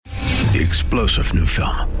The explosive new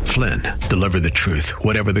film, Flynn, deliver the truth,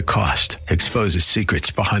 whatever the cost, exposes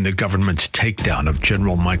secrets behind the government's takedown of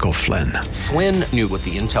General Michael Flynn. Flynn knew what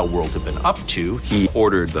the intel world had been up to. He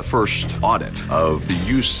ordered the first audit of the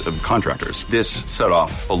use of contractors. This set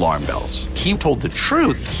off alarm bells. He told the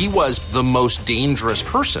truth. He was the most dangerous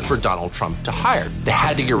person for Donald Trump to hire. They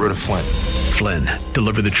had to get rid of Flynn. Flynn,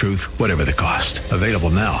 deliver the truth, whatever the cost. Available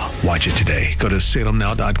now. Watch it today. Go to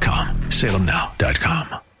salemnow.com.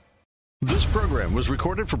 salemnow.com. This program was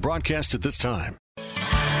recorded for broadcast at this time.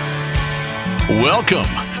 Welcome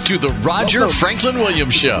to the Roger Franklin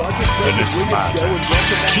Williams Show.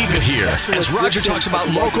 Keep it here as Roger talks about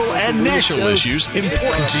local and national issues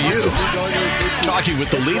important to you. Talking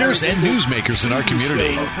with the leaders and newsmakers in our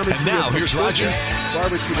community. And now, here's Roger.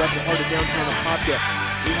 Barbecue right in the heart of downtown Apopka.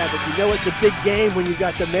 We have it. You know it's a big game when you've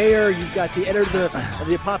got the mayor, you've got the editor of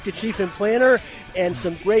the Apopka chief and planner, and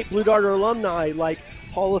some great Blue Darter alumni like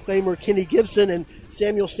Hall of Famer Kenny Gibson and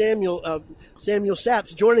Samuel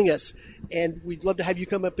Saps joining us. And we'd love to have you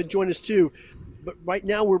come up and join us too. But right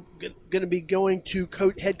now we're going to be going to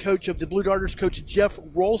head coach of the Blue Darters, Coach Jeff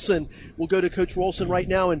Rolson. We'll go to Coach Rolson right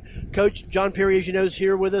now. And Coach John Perry, as you know, is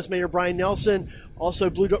here with us. Mayor Brian Nelson, also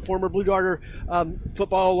former Blue Darter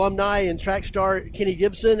football alumni and track star Kenny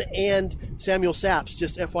Gibson, and Samuel Saps,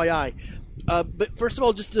 just FYI. But first of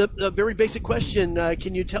all, just a very basic question.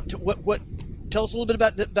 Can you tell us a little bit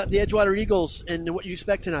about the Edgewater Eagles and what you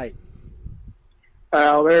expect tonight?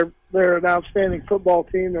 They're an outstanding football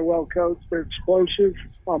team. They're well coached. They're explosive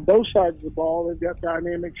on both sides of the ball. They've got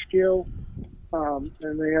dynamic skill, and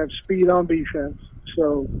they have speed on defense.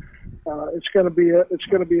 So it's going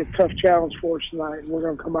to be a tough challenge for us tonight, and we're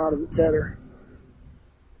going to come out of it better.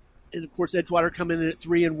 And of course, Edgewater coming in at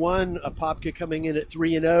 3-1. Apopka coming in at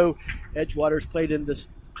 3-0. Edgewater's played in this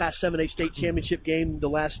Class 7A state championship game the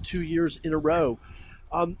last 2 years in a row.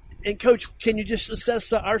 And Coach, can you just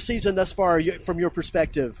assess our season thus far from your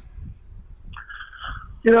perspective?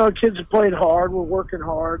 You know, kids have played hard. We're working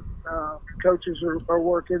hard. Coaches are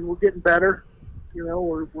working. We're getting better. You know,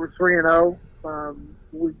 we're 3-0.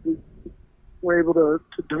 We were able to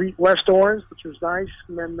defeat West Orange, which was nice,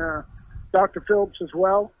 and then Dr. Phillips as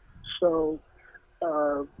well. So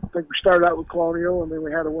I think we started out with Colonial, and then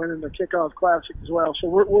we had a win in the Kickoff Classic as well. So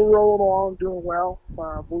we're rolling along, doing well.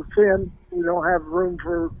 We're thin. We don't have room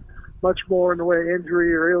for much more in the way of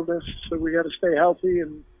injury or illness, so we got to stay healthy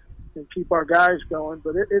and keep our guys going.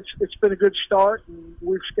 But it's been a good start, and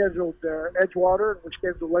we've scheduled Edgewater, and we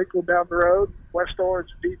scheduled Lakeland down the road, West Orange,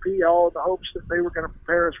 DP, all in the hopes that they were going to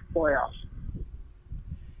prepare us for playoffs.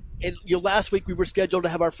 And last week we were scheduled to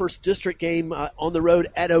have our first district game on the road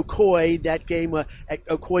at Ocoee. That game at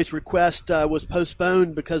Ocoee's request was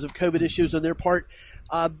postponed because of COVID issues on their part.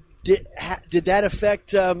 Did that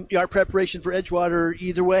affect our preparation for Edgewater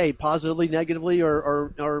either way, positively, negatively,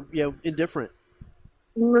 or indifferent?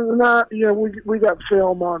 Not, we got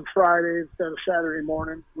film on Friday instead of Saturday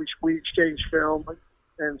morning. We exchanged film,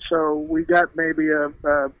 and so we got maybe a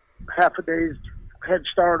half a day's head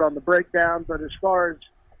start on the breakdown. But as far as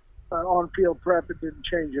on-field prep, it didn't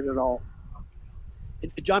change it at all.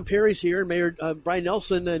 John Perry's here, Mayor Brian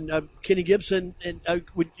Nelson, and Kenny Gibson. And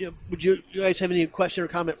would you guys have any question or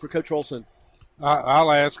comment for Coach Rolson?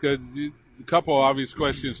 I'll ask a couple obvious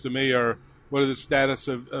questions to me are, what are the status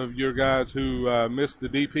of your guys who missed the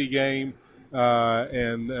DP game,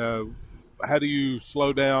 and how do you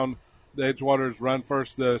slow down the Edgewater's run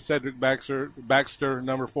first? The Cedric Baxter,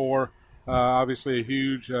 number 4, obviously a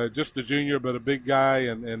huge, just a junior, but a big guy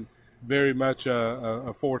and very much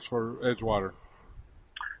a force for Edgewater.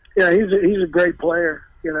 Yeah, he's a great player,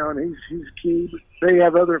 and he's key. They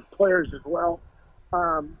have other players as well.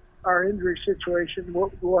 Our injury situation,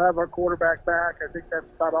 we'll have our quarterback back. I think that's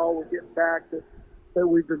about all we're getting back that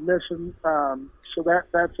we've been missing. So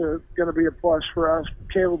that's going to be a plus for us.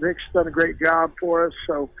 Caleb Hicks has done a great job for us,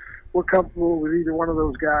 so we're comfortable with either one of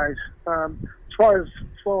those guys. As far as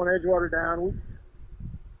slowing Edgewater down,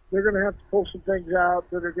 they're going to have to pull some things out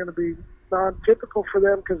that are going to be non-typical for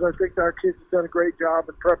them, because I think our kids have done a great job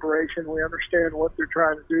in preparation. We understand what they're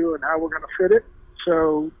trying to do and how we're going to fit it.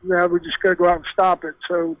 So now we just got to go out and stop it.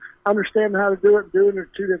 So understanding how to do it and doing it are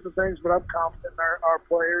two different things, but I'm confident in our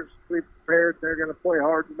players. We've prepared. They're going to play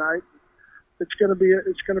hard tonight. It's going to be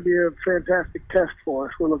a fantastic test for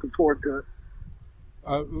us. We're looking forward to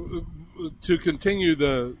it. To continue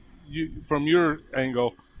from your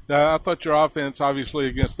angle, I thought your offense, obviously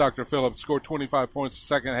against Dr. Phillips, scored 25 points the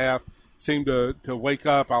second half. Seemed to wake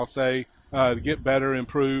up, I'll say, to get better,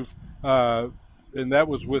 improve. And that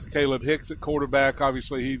was with Caleb Hicks at quarterback.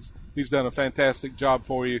 Obviously, he's done a fantastic job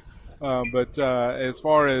for you. But as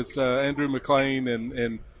far as Andrew McLean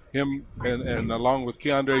and him and along with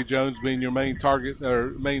Keandre Jones being your main target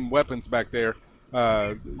or main weapons back there,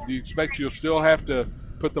 do you expect you'll still have to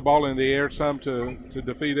put the ball in the air some to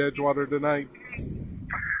defeat Edgewater tonight?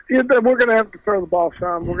 Yeah, we're going to have to throw the ball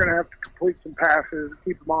some. We're going to have to complete some passes,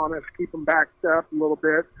 keep them honest, keep them backed up a little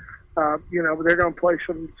bit. They're going to play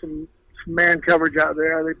some man coverage out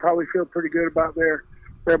there. They probably feel pretty good about their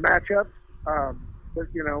matchups. But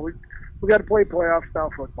we got to play playoff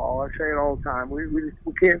style football. I say it all the time. We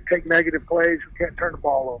can't take negative plays. We can't turn the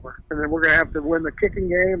ball over. And then we're going to have to win the kicking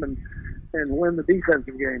game and win the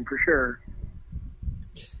defensive game for sure.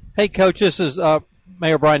 Hey, Coach, this is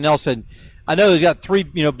Mayor Brian Nelson. I know he's got three,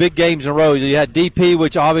 big games in a row. You had DP,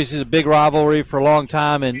 which obviously is a big rivalry for a long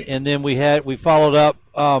time, and then we followed up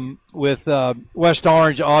with West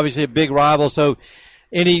Orange, obviously a big rival. So,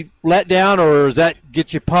 any letdown, or does that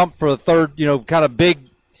get you pumped for a third, kind of big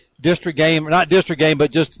district game, not district game,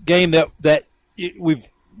 but just game that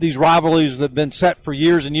these rivalries that have been set for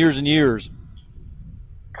years and years and years?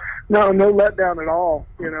 No letdown at all.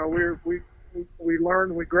 We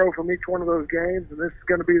learn, we grow from each one of those games, and this is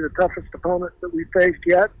going to be the toughest opponent that we've faced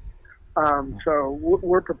yet. So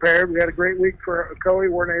we're prepared. We had a great week for Ocoee. We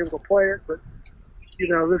weren't able to play it, but, this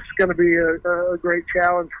is going to be a great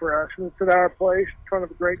challenge for us. And it's at our place in front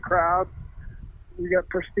of a great crowd. We got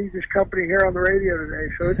prestigious company here on the radio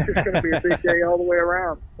today, so it's just going to be a big day all the way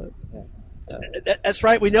around. That's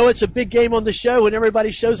right. We know it's a big game on the show, and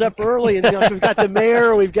everybody shows up early. And we've got the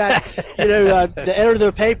mayor, we've got the editor of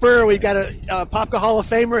the paper, we've got a Popka Hall of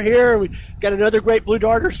Famer here, we've got another great Blue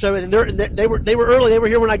Darter. So they were early. They were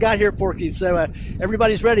here when I got here, Porky. So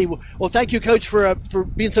everybody's ready. Well, thank you, Coach, for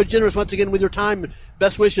being so generous once again with your time.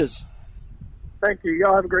 Best wishes. Thank you.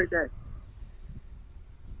 Y'all have a great day.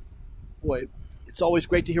 Boy, it's always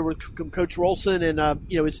great to hear from Coach Rolson, and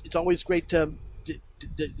it's always great to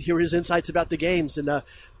hear his insights about the games. And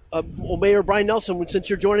Mayor Brian Nelson, since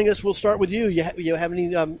you're joining us, we'll start with you. You have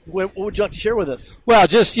any? What would you like to share with us? Well,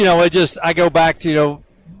 I go back to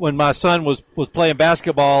when my son was playing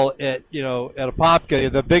basketball at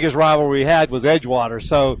Apopka. The biggest rivalry we had was Edgewater.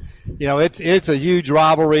 So it's a huge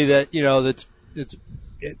rivalry that it's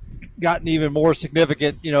gotten even more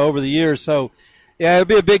significant over the years. So yeah, it'll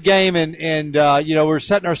be a big game, and we're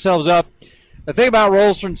setting ourselves up. The thing about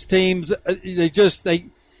Rolston's teams, they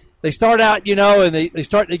start out, and they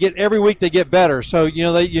start to get every week they get better. So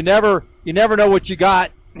you never know what you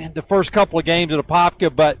got in the first couple of games at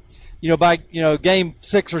Apopka, but by game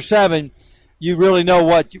 6 or 7, you really know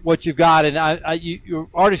what you've got, and you're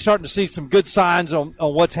already starting to see some good signs on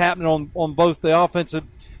what's happening on both the offensive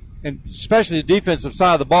and especially the defensive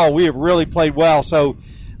side of the ball. We have really played well. So,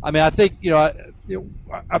 I think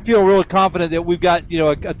I feel really confident that we've got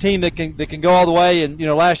a team that can go all the way. And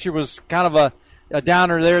last year was kind of a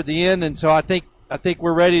downer there at the end, and so I think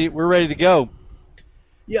we're ready to go.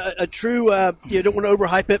 Yeah, a true. Don't want to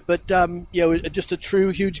overhype it, but just a true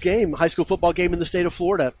huge game, high school football game in the state of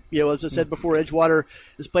Florida. As I said before, Edgewater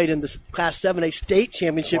has played in the Class 7A state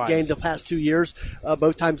championship game the past 2 years,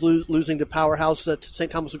 both times losing to Powerhouse at St.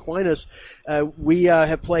 Thomas Aquinas. We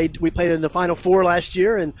played in the Final Four last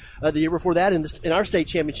year, and the year before that in our state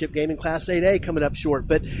championship game in Class 8A, coming up short.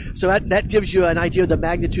 But so that gives you an idea of the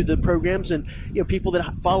magnitude of the programs, and people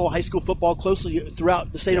that follow high school football closely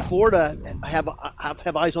throughout the state of Florida have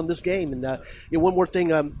eyes on this game. And one more thing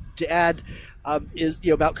to add is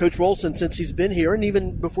about Coach Rolson, since he's been here, and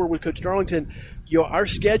even before with Coach Darlington. Our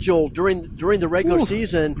schedule during the regular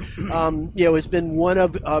season, has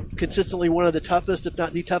been consistently one of the toughest, if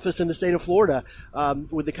not the toughest, in the state of Florida,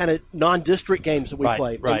 with the kind of non-district games that we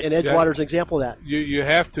play. Right. And Edgewater's an example of that. You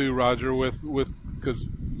have to, Roger, because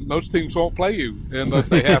most teams won't play you unless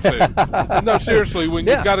they have to. No, seriously, when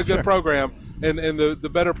you've got a good program, and the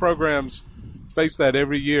better programs face that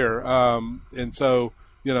every year, and so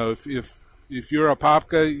if you're a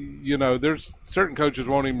Popka, there's certain coaches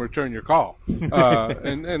won't even return your call,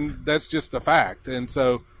 and that's just a fact. And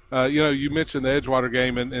so, you mentioned the Edgewater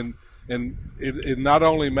game, and it not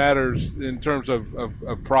only matters in terms of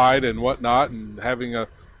pride and whatnot, and having a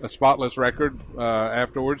spotless record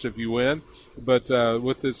afterwards if you win, but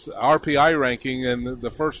with this RPI ranking and the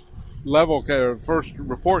first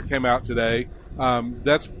report came out today,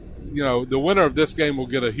 that's the winner of this game will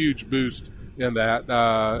get a huge boost in that,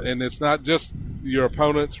 and it's not just your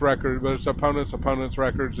opponent's record, but it's opponent's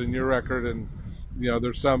records and your record, and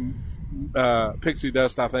there's some pixie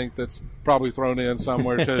dust I think that's probably thrown in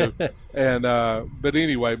somewhere too. And but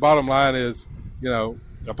anyway, bottom line is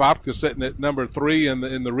Apopka's sitting at number 3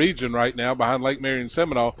 in the region right now, behind Lake Mary and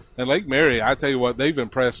Seminole. And Lake Mary, I tell you what, they've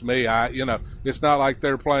impressed me. It's not like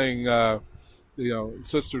they're playing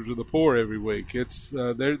Sisters of the Poor every week. It's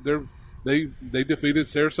they defeated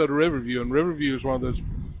Sarasota Riverview, and Riverview is one of those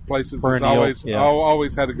places that's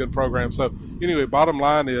always had a good program. So anyway, bottom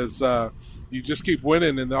line is you just keep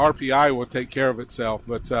winning, and the RPI will take care of itself.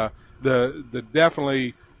 But the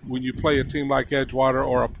definitely, when you play a team like Edgewater,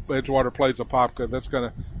 or Edgewater plays Apopka, that's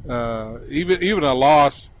going to even a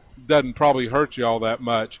loss doesn't probably hurt you all that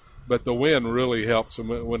much. But the win really helps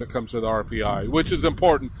them when it comes to the RPI, which is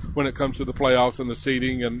important when it comes to the playoffs and the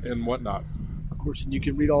seeding and whatnot. Of course, and you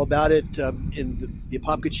can read all about it in the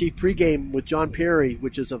Apopka Chief pregame with John Perry,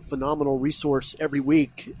 which is a phenomenal resource every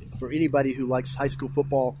week for anybody who likes high school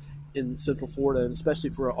football in Central Florida, and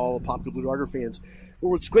especially for all Apopka Blue Darter fans.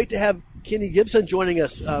 Well, it's great to have Kenny Gibson joining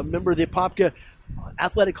us, member of the Apopka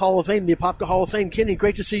Athletic Hall of Fame, the Apopka Hall of Fame. Kenny,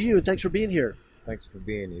 great to see you, and thanks for being here. Thanks for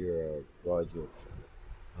being here, Roger.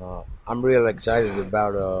 I'm real excited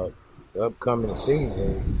about the upcoming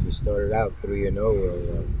season. We started out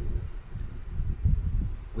 3-0.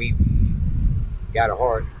 We got a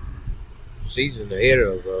hard season ahead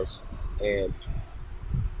of us, and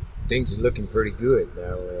things are looking pretty good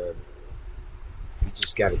now. We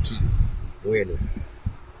just got to keep winning.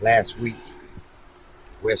 Last week,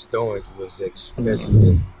 West Orange was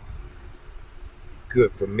especially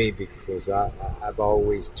good for me because I've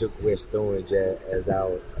always took West Orange as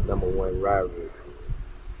our number one rivalry.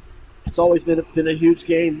 It's always been a huge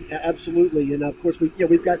game, absolutely, and of course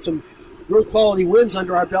we've got some real quality wins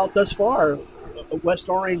under our belt thus far. West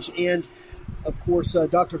Orange and of course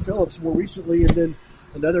Dr. Phillips more recently, and then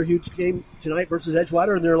another huge game tonight versus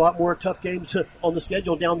Edgewater, and there are a lot more tough games on the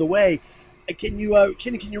schedule down the way. Can you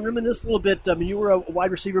reminisce a little bit? I mean, you were a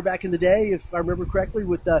wide receiver back in the day, if I remember correctly,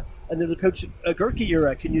 with under the Coach Gerke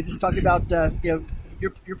era. Can you just talk about your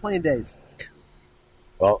playing days?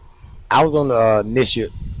 Well, I was on the initial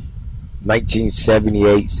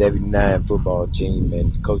 1978-79 football team,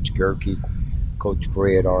 and Coach Gerke, Coach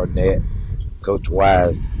Fred Arnett, Coach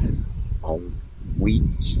Wise. We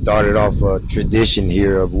started off a tradition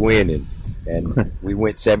here of winning, and we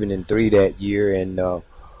went 7-3 that year, and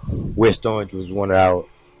West Orange was one of our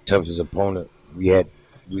toughest opponents. We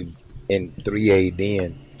in 3A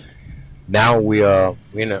then. Now we are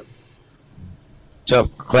in a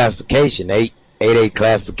tough classification, 8A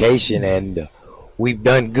classification, and we've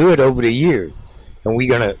done good over the years. And we're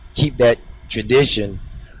going to keep that tradition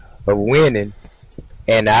of winning.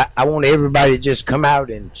 And I want everybody to just come out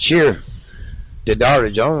and cheer the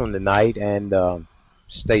Darters on tonight and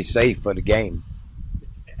stay safe for the game.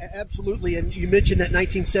 Absolutely, and you mentioned that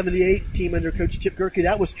 1978 team under Coach Chip Gerke.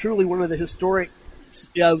 That was truly one of the historic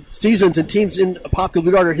seasons and teams in Apopka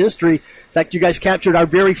Blue Darter history. In fact, you guys captured our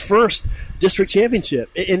very first district championship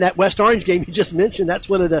in that West Orange game you just mentioned. That's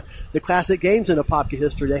one of the classic games in Apopka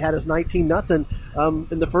history. They had us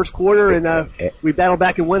 19-0 in the first quarter, and we battled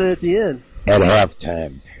back and won it at the end. At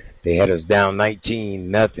halftime, they had us down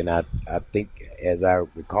 19-0. I think, as I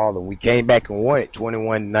recall, and we came back and won it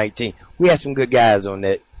 21-19. We had some good guys on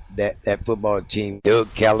that football team: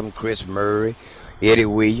 Doug Callum, Chris Murray, Eddie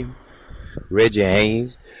Williams, Reggie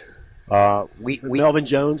Haynes. Melvin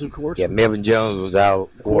Jones, of course. Yeah, Melvin Jones was our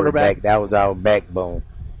quarterback. That was our backbone.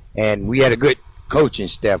 And we had a good coaching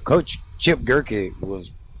staff. Coach Chip Gerke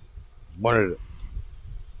was one of the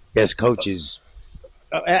best coaches.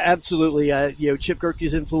 Absolutely. Chip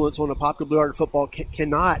Gerke's influence on Apopka Blue Darter football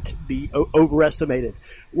cannot be overestimated.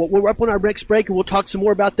 Well, we're up on our next break, and we'll talk some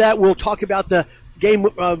more about that. We'll talk about the game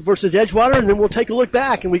versus Edgewater, and then we'll take a look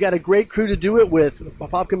back. And we got a great crew to do it with: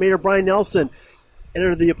 Apopka Mayor Brian Nelson,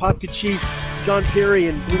 editor of the Apopka Chief John Perry,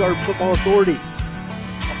 and Blue Darter Football Authority.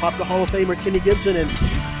 Apopka Hall of Famer Kenny Gibson and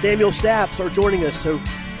Samuel Stapps are joining us. So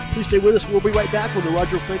please stay with us. We'll be right back on the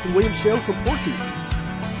Roger Franklin Williams Show from Porky's.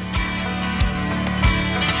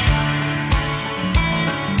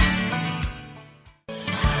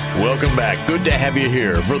 Welcome back. Good to have you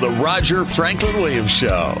here for the Roger Franklin Williams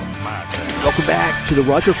Show. Welcome back to the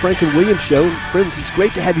Roger Franklin Williams Show. Friends, it's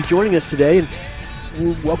great to have you joining us today. And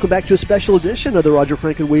welcome back to a special edition of the Roger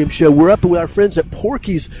Franklin Williams Show. We're up with our friends at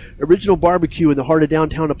Porky's Original Barbecue in the heart of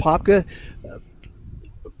downtown Apopka,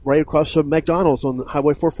 right across from McDonald's on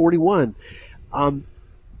Highway 441.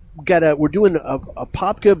 We're doing a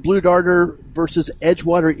Apopka Blue Darter versus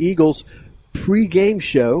Edgewater Eagles pre-game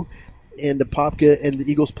show. And Apopka and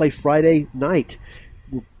the Eagles play Friday night.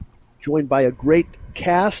 We're joined by a great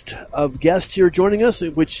cast of guests here joining us,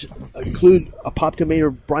 which include Apopka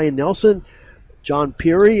Mayor Brian Nelson, John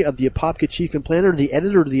Perry of the Apopka Chief and Planner, the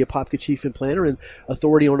editor of the Apopka Chief and Planner and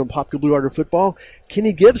authority on Apopka Blue Darter football,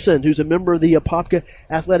 Kenny Gibson, who's a member of the Apopka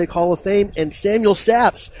Athletic Hall of Fame, and Samuel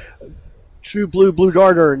Stapps, true Blue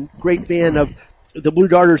Darter and great fan of the Blue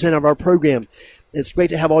Darters end of our program. It's great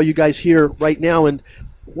to have all you guys here right now. And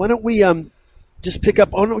why don't we just pick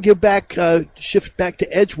up? Why don't we go back, shift back to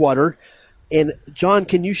Edgewater? And John,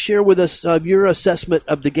 can you share with us your assessment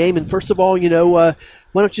of the game? And first of all, why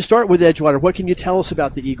don't you start with Edgewater? What can you tell us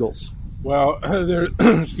about the Eagles? Well, they're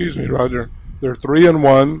excuse me, Roger. They're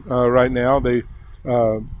 3-1 right now. They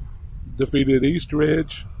defeated East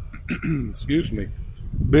Ridge, excuse me,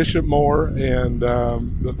 Bishop Moore, and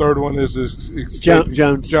the third one is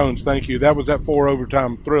Jones. Jones, thank you. That was that 4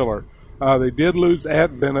 overtime thriller. They did lose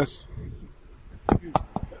at Venice.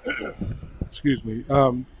 Excuse me.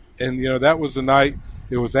 And that was the night.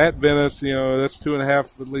 It was at Venice. That's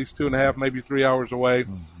 2.5, at least 2.5, maybe 3 hours away.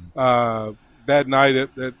 Bad night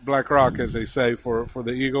at Black Rock, as they say, for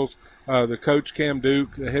the Eagles. The coach, Cam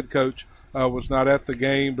Duke, the head coach, was not at the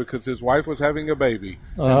game because his wife was having a baby.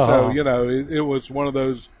 And so, it was one of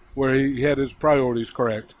those where he had his priorities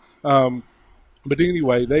correct. But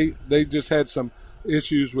anyway, they just had some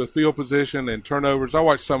issues with field position and turnovers. I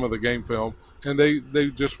watched some of the game film, and they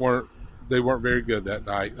just weren't very good that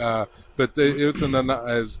night. But it was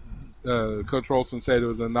as Coach Rolson said, it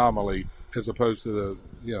was an anomaly as opposed to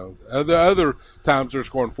the other times they're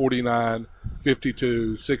scoring 49,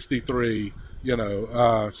 52, 63.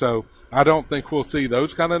 So I don't think we'll see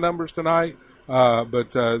those kind of numbers tonight.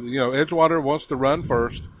 But Edgewater wants to run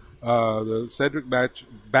first. The Cedric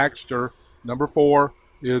Baxter, number 4,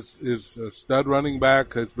 is a stud running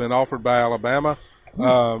back. Has been offered by Alabama.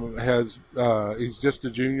 He's just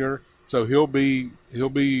a junior, so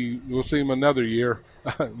we'll see him another year.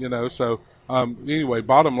 So anyway,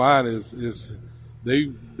 bottom line is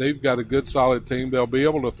they've got a good solid team. They'll be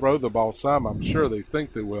able to throw the ball some. I'm sure they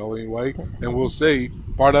think they will anyway, and we'll see.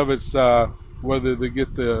 Part of it's whether they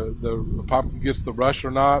get the Pop gets the rush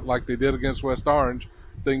or not, like they did against West Orange.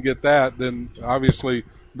 If they can get that, then obviously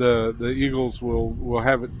the Eagles will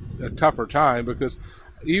have a tougher time because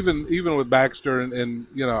even with Baxter and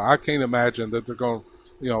I can't imagine that they're going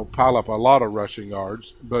to pile up a lot of rushing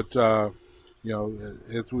yards. But as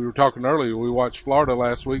we were talking earlier, we watched Florida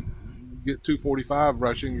last week get 245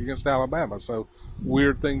 rushing against Alabama. So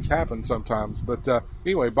weird things happen sometimes. But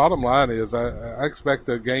anyway, bottom line is I expect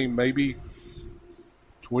a game maybe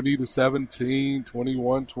 20-17,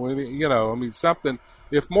 21-20. Something.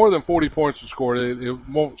 If more than 40 points are scored, it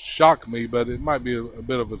won't shock me, but it might be a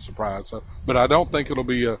bit of a surprise. So, but I don't think it'll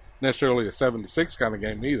be necessarily a 7-6 kind of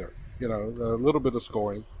game either. A little bit of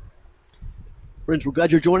scoring. Friends, we're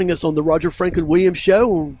glad you're joining us on the Roger Franklin Williams Show.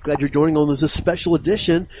 We're glad you're joining on this special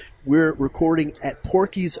edition. We're recording at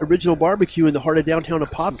Porky's Original Barbecue in the heart of downtown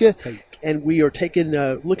Apopka, and we are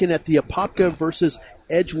looking at the Apopka versus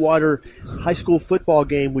Edgewater high school football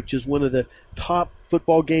game, which is one of the top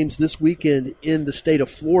football games this weekend in the state of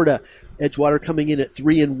Florida. Edgewater coming in at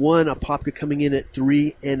 3-1, Apopka coming in at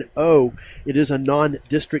 3-0. It is a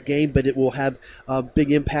non-district game, but it will have a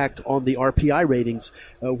big impact on the RPI ratings,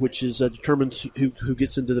 which is determines who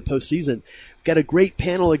gets into the postseason. Got a great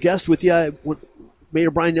panel of guests with you. Mayor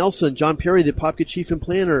Brian Nelson, John Perry, the Apopka Chief and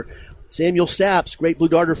Planner, Samuel Stapps, great Blue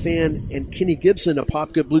Darter fan, and Kenny Gibson, a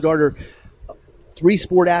Apopka Blue Darter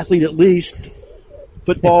 3-sport athlete at least,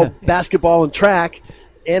 football, basketball, and track,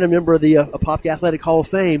 and a member of the Apopka Athletic Hall of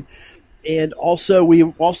Fame. And also, we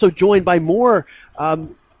are also joined by more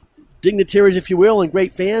dignitaries, if you will, and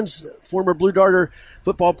great fans. Former Blue Darter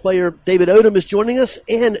football player David Odom is joining us,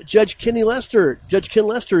 and Judge Ken Lester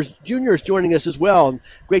Jr. is joining us as well. And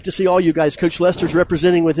great to see all you guys. Coach Lester's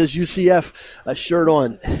representing with his UCF shirt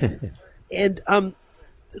on. And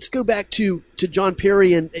let's go back to John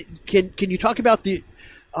Perry. And can you talk about the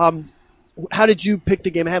how did you pick the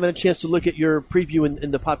game? I haven't had a chance to look at your preview in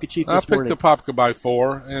the Apopka Chief this morning. I picked the Apopka by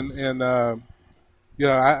 4, and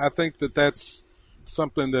I think that's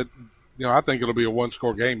something that I think it'll be a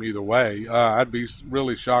one-score game either way. I'd be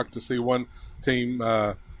really shocked to see one team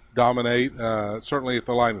dominate. Certainly at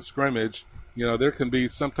the line of scrimmage, there can be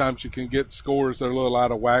sometimes you can get scores that are a little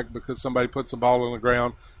out of whack because somebody puts the ball on the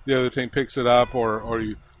ground, the other team picks it up, or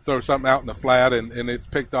you throw something out in the flat and it's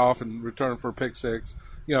picked off and returned for a pick six.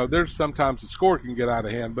 There's sometimes the score can get out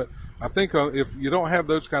of hand, but I think if you don't have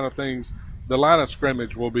those kind of things, the line of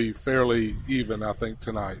scrimmage will be fairly even, I think,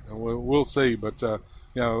 tonight. And we'll see. But,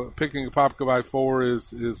 picking Apopka by 4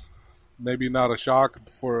 is maybe not a shock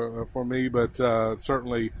for me, but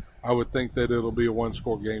certainly I would think that it'll be a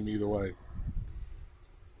one-score game either way.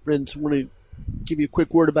 Friends, I want to give you a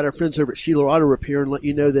quick word about our friends over at Sheeler Auto Repair and let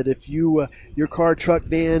you know that if you your car, truck,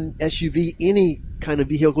 van, SUV, any kind of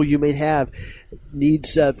vehicle you may have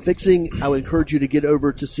needs fixing, I would encourage you to get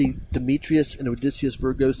over to see Demetrius and Odysseus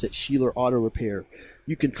Virgos at Sheeler Auto Repair.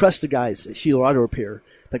 You can trust the guys at Sheeler Auto Repair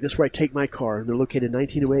fact, that's where I take my car. They're located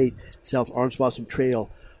 1908 South Orange Blossom Trail,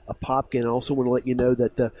 Apopka. I also want to let you know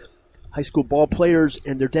that the high school ball players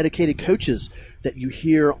and their dedicated coaches that you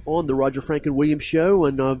hear on the Roger Franklin Williams Show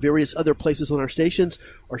and various other places on our stations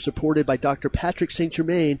are supported by Dr. Patrick St.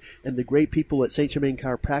 Germain and the great people at St. Germain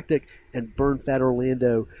Chiropractic and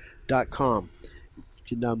BurnFatOrlando.com.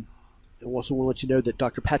 You can, I also want to let you know that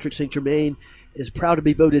Dr. Patrick St. Germain is proud to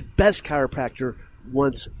be voted best chiropractor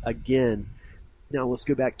once again. Now let's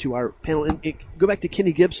go back to our panel and go back to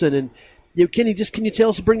Kenny Gibson. And Kenny, just can you tell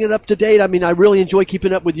us, bring it up to date? I mean, I really enjoy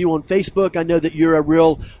keeping up with you on Facebook. I know that you're a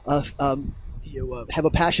real have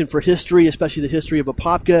a passion for history, especially the history of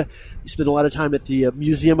Apopka. You spend a lot of time at the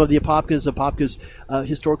Museum of the Apopka's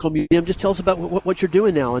Historical Museum. Just tell us about what you're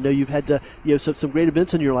doing now. I know you've had some great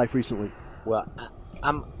events in your life recently. Well,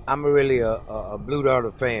 I'm really a Blue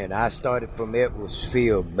Darter fan. I started from Edwards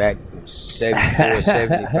Field back in 74,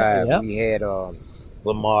 75. Yep. We had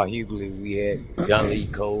Lamar Hughley. We had John Lee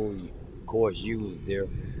Cole. Of course, you was there.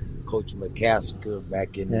 Coach McCasker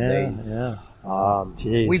back in the day. Yeah.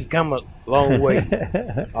 We've come a long way.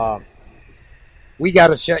 We got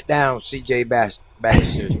to shut down C.J. Baxter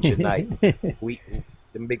tonight.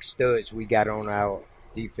 Them big studs we got on our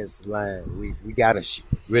defensive line. We got to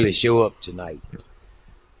really show up tonight.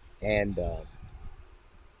 And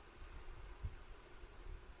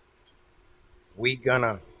we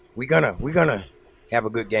gonna have a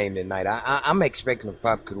good game tonight. I'm expecting the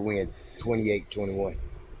Pop could win 28-21.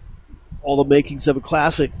 All the makings of a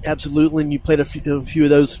classic, absolutely. And you played a few of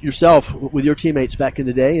those yourself with your teammates back in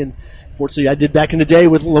the day. And fortunately, I did back in the day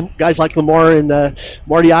with guys like Lamar and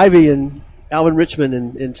Marty Ivy and Alvin Richmond,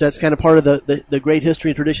 and so that's kind of part of the great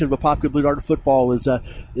history and tradition of Apopka Blue Darter football is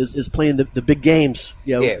playing the big games.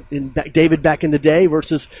 In David back in the day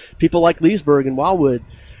versus people like Leesburg and Wildwood.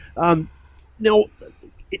 Now,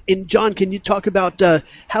 and John, can you talk about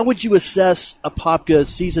how would you assess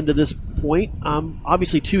Apopka's season to this point?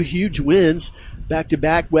 Obviously, 2 huge wins back to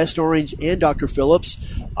back, West Orange and Dr. Phillips.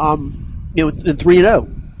 And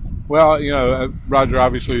 3-0. Well, Roger,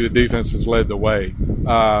 obviously the defense has led the way.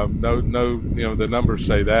 The numbers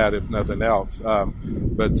say that, if nothing else.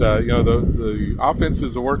 The offense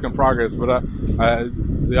is a work in progress, but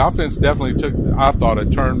the offense definitely took, I thought, a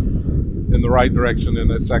turn in the right direction in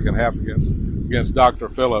that second half against Dr.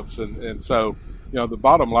 Phillips. And so, the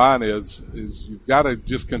bottom line is you've got to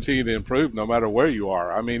just continue to improve no matter where you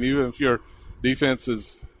are. I mean, even if your defense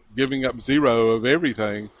is giving up 0 of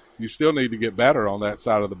everything, you still need to get better on that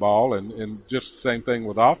side of the ball, and just the same thing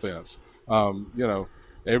with offense. But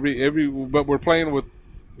we're playing with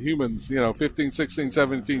humans, 15, 16,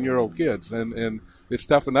 17-year-old kids, and it's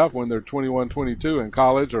tough enough when they're 21, 22 in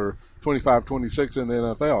college or 25, 26 in the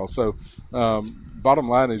NFL. So bottom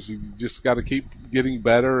line is you just got to keep getting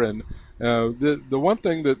better. And the one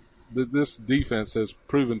thing that this defense has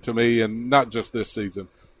proven to me, and not just this season,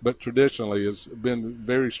 but traditionally, has been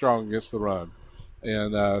very strong against the run.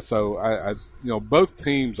 And so I both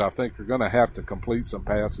teams, I think, are going to have to complete some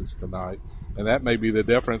passes tonight, and that may be the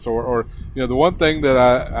difference. Or the one thing that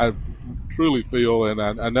I truly feel, and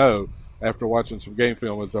I know after watching some game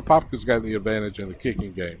film, is that Apopka's got the advantage in the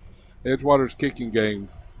kicking game. Edgewater's kicking game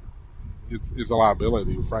is a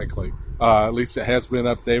liability, frankly. At least it has been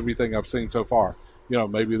up to everything I've seen so far.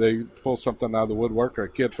 Maybe they pull something out of the woodwork, or a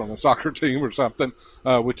kid from a soccer team or something,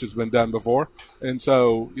 which has been done before. And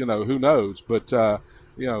so, who knows? But,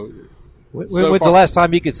 when's the last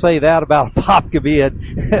time you could say that about Apopka being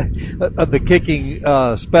the kicking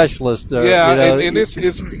specialist? And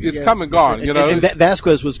it's come and gone. And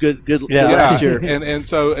Vasquez was good last year. And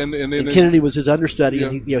Kennedy was his understudy,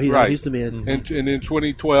 and he's the man. And in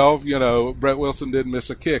 2012, Brett Wilson didn't miss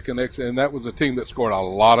a kick, and that was a team that scored a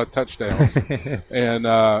lot of touchdowns. and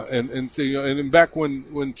back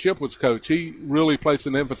when Chip was coach, he really placed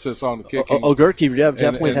an emphasis on the kicking. O'Gurke,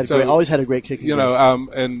 definitely always had a great kicking game.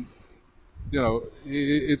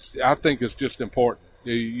 I think it's just important.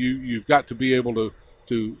 You've got to be able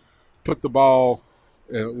to put the ball,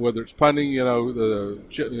 whether it's punting,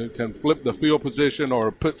 can flip the field position,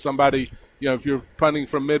 or put somebody, if you're punting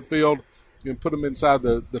from midfield, you can put them inside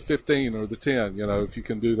the 15 or the 10, if you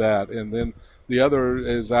can do that. And then the other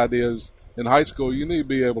is ideas in high school, you need to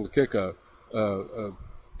be able to kick a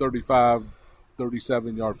 35,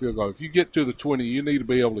 37-yard field goal. If you get to the 20, you need to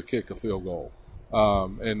be able to kick a field goal.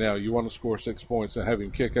 And now you want to score 6 points and have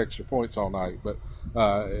him kick extra points all night. But,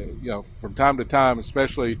 from time to time,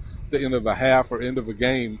 especially the end of a half or end of a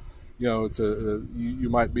game, you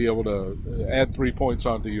might be able to add 3 points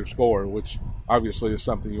onto your score, which obviously is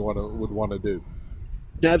something you would want to do.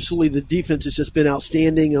 Absolutely. The defense has just been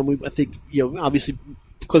outstanding. I think, obviously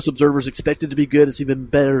close observers expect it to be good. It's even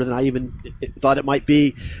better than I even thought it might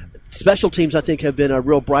be. Special teams, I think, have been a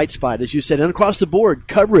real bright spot, as you said, and across the board.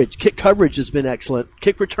 Kick coverage has been excellent.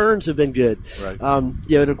 Kick returns have been good. Right.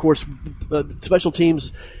 And of course, special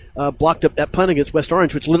teams blocked up that punt against West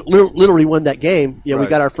Orange, which literally won that game. We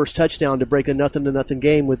got our first touchdown to break a 0-0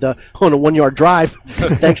 game on a 1-yard drive,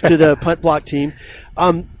 thanks to the punt block team.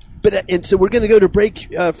 So we're going to go to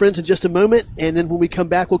break, friends, in just a moment, and then when we come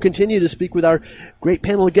back, we'll continue to speak with our great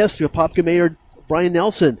panel of guests, Apopka Mayor Brian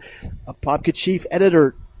Nelson, Apopka Chief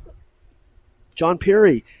Editor John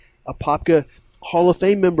Perry, Apopka Hall of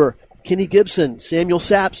Fame member Kenny Gibson, Samuel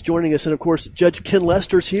Saps joining us, and of course Judge Ken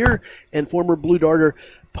Lester's here, and former Blue Darter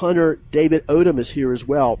punter David Odom is here as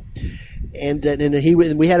well. And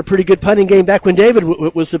we had a pretty good punting game back when David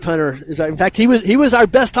was the punter. In fact, he was our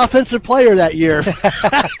best offensive player that year.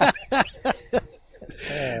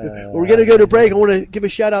 We're going to go to break. I want to give a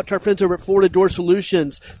shout out to our friends over at Florida Door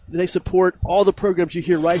Solutions. They support all the programs you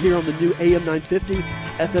hear right here on the new AM 950,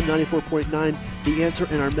 FM 94.9, The Answer,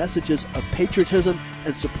 and our messages of patriotism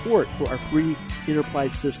and support for our free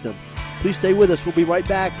enterprise system. Please stay with us. We'll be right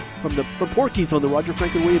back from Porky's on the Roger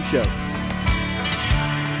Franklin Williams Show.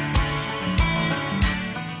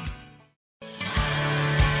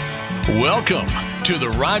 Welcome to the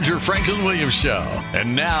Roger Franklin Williams Show.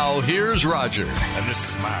 And now, here's Roger. And this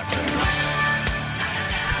is my turn.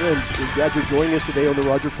 Friends, we're glad you're joining us today on the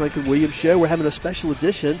Roger Franklin Williams Show. We're having a special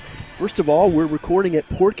edition. First of all, we're recording at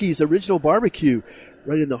Porky's Original Barbecue,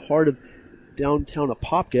 right in the heart of downtown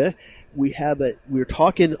Apopka. We're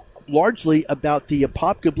talking largely about the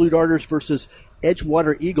Apopka Blue Darters versus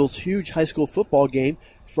Edgewater Eagles, huge high school football game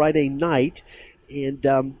Friday night.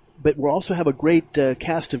 But we'll also have a great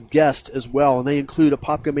cast of guests as well, and they include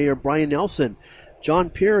Apopka Mayor Brian Nelson,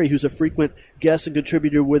 John Perry, who's a frequent guest and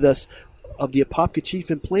contributor with us, of the Apopka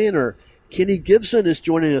Chief and Planner. Kenny Gibson is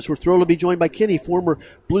joining us. We're thrilled to be joined by Kenny, former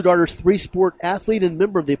Blue Darters three-sport athlete and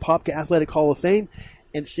member of the Apopka Athletic Hall of Fame.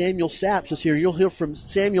 And Samuel Saps is here. You'll hear from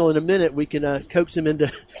Samuel in a minute. We can coax him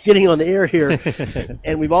into getting on the air here.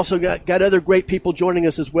 And we've also got other great people joining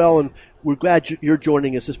us as well, and we're glad you're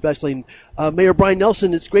joining us, especially Mayor Brian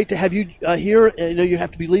Nelson. It's great to have you here. I know you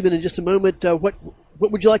have to be leaving in just a moment. What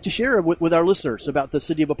would you like to share with our listeners about the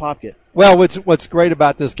city of Apopka? Well, what's great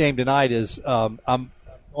about this game tonight is I'm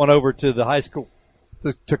going over to the high school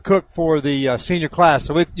to cook for the senior class.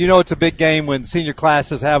 So it's a big game when senior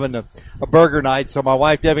class is having a burger night. So my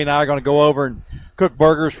wife Debbie and I are going to go over and cook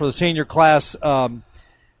burgers for the senior class and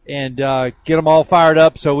get them all fired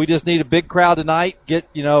up. So we just need a big crowd tonight. Get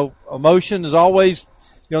emotion is always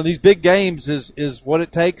these big games is what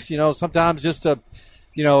it takes. Sometimes just a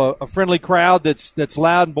friendly crowd that's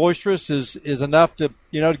loud and boisterous is enough to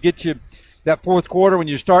get you that fourth quarter when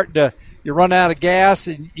you're starting to run out of gas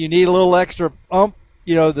and you need a little extra ump.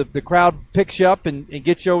 The crowd picks you up and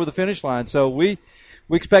gets you over the finish line. So we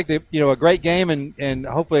expect a great game and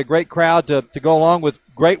hopefully a great crowd to go along with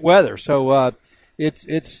great weather. So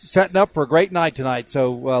it's setting up for a great night tonight.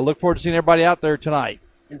 So look forward to seeing everybody out there tonight.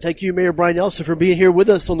 And thank you, Mayor Brian Nelson, for being here with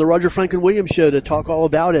us on the Roger Franklin Williams Show to talk all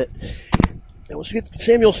about it. Now let's get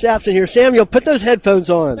Samuel Saps in here. Samuel, put those headphones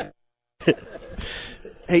on.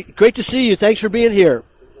 Hey, great to see you. Thanks for being here.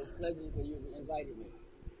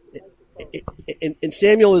 And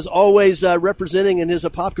Samuel is always representing in his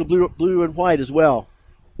Apopka blue and white as well.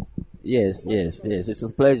 Yes. It's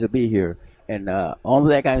a pleasure to be here. And all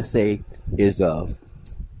that I can say is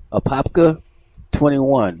Apopka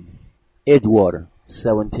 21, Edgewater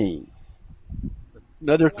 17.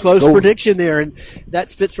 Another close prediction there, and that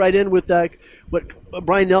fits right in with what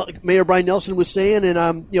Mayor Brian Nelson was saying. And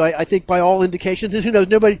I think by all indications, and who knows,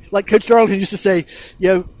 nobody, like Coach Darlington used to say,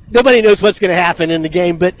 nobody knows what's going to happen in the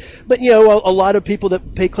game. But a lot of people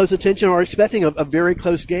that pay close attention are expecting a very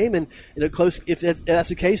close game, and close. If that's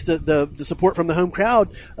the case, the support from the home crowd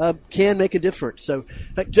can make a difference. So,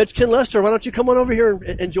 in fact, Judge Ken Lester, why don't you come on over here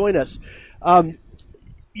and join us?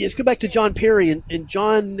 Let's go back to John Perry, and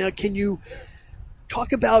John, can you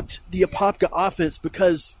talk about the Apopka offense,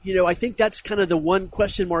 because I think that's kind of the one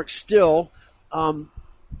question mark still. Obviously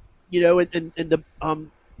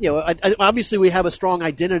we have a strong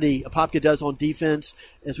identity. Apopka does on defense,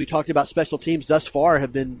 as we talked about. Special teams thus far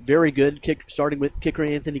have been very good, starting with kicker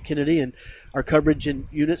Anthony Kennedy and our coverage and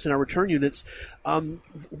units and our return units.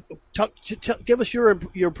 Give us your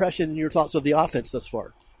impression and your thoughts of the offense thus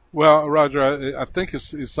far. Well, Roger, I think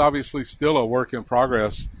it's obviously still a work in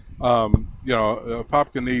progress.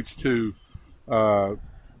 Apopka needs to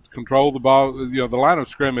control the ball. The line of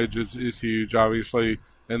scrimmage is huge, obviously,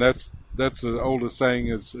 and that's the oldest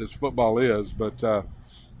saying as football is. But the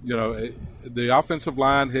offensive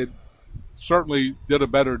line had certainly did a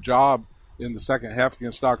better job in the second half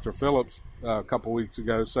against Dr. Phillips a couple weeks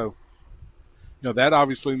ago. So, that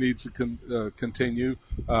obviously needs to continue.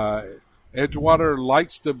 Edgewater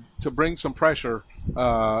likes to bring some pressure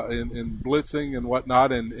in blitzing and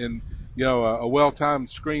whatnot, and a well-timed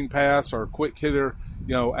screen pass or a quick hitter,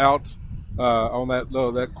 out on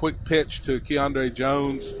that quick pitch to Keandre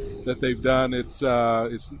Jones that they've done.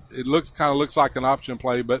 It looks like an option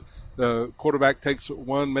play, but the quarterback takes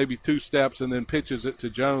one, maybe two steps, and then pitches it to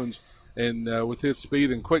Jones, and with his speed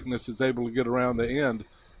and quickness, is able to get around the end.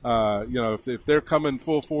 If they're coming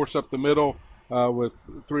full force up the middle with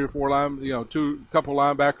three or four couple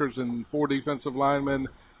linebackers and four defensive linemen,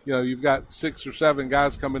 you've got 6 or 7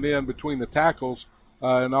 guys coming in between the tackles,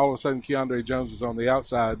 and all of a sudden Keandre Jones is on the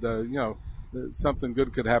outside. Something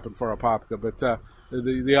good could happen for Apopka, but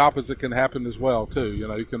the opposite can happen as well too.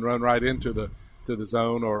 You can run right into the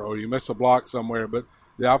zone, or you miss a block somewhere. But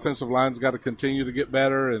the offensive line's got to continue to get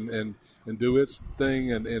better and do its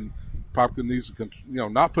thing, and Apopka needs to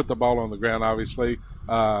not put the ball on the ground. Obviously,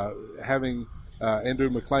 having Andrew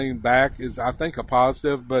McLean back is, I think, a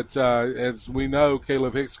positive. But as we know,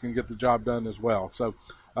 Caleb Hicks can get the job done as well. So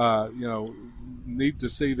need to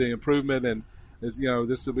see the improvement, and this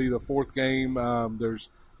will be the 4th game. There's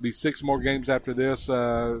be 6 more games after this,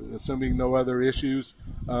 assuming no other issues.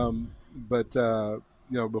 But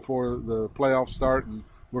before the playoffs start, and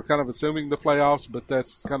we're kind of assuming the playoffs, but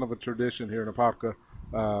that's kind of a tradition here in Apopka,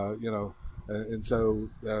 and so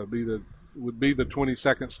would be the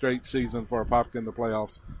 22nd straight season for Apopka in the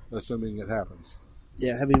playoffs, assuming it happens.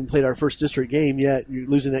 Yeah, haven't even played our first district game yet. You're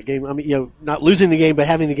losing that game. I mean, not losing the game, but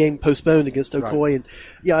having the game postponed against Ocoee.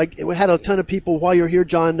 Right. And we had a ton of people while you're here,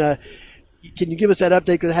 John. Can you give us that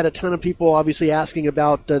update? Because I had a ton of people obviously asking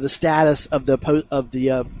about the status of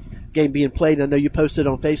the game being played. I know you posted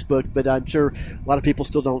on Facebook, but I'm sure a lot of people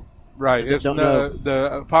still don't. Right. Don't know.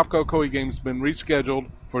 The Apopka Ocoee game's been rescheduled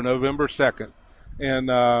for November 2nd, and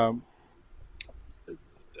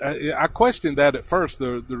I questioned that at first,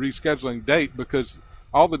 the rescheduling date, because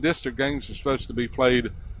all the district games are supposed to be played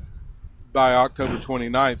by October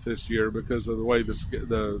 29th this year because of the way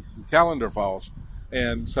the calendar falls.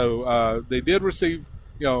 And so they did receive,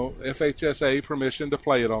 FHSA permission to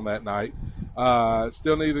play it on that night.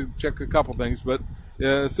 Still need to check a couple things, but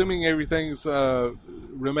assuming everything's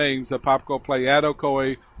remains, Apopka will play at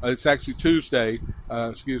Ocoee. It's actually Tuesday,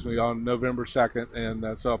 on November 2nd.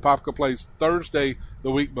 And so Apopka plays Thursday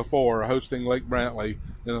the week before, hosting Lake Brantley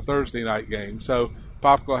in a Thursday night game. So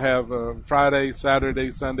Apopka will have Friday,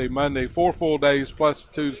 Saturday, Sunday, Monday, 4 full days, plus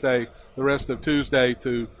Tuesday, the rest of Tuesday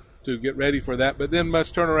to get ready for that. But then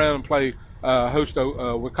must turn around and play host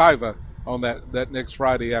Wekiva on that next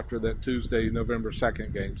Friday after that Tuesday, November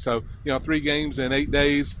 2nd game. So, 3 games in 8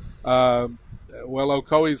 days.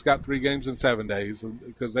 Ocoee's got 3 games in 7 days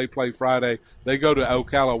because they play Friday. They go to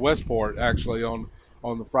Ocala Westport, actually, on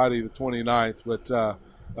the Friday the 29th. But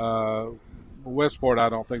Westport, I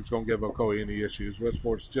don't think is going to give Ocoee any issues.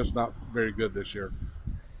 Westport's just not very good this year.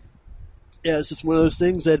 Yeah, it's just one of those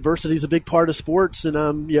things. Adversity is a big part of sports, and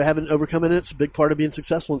having overcoming it's a big part of being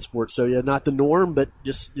successful in sports. So, not the norm, but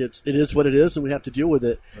just it is what it is, and we have to deal with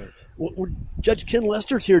it. Right. Judge Ken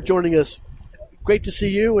Lester's here joining us. Great to see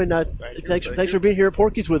you, and thanks for being here at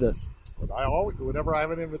Porky's with us. But whenever I have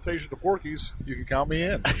an invitation to Porky's, you can count me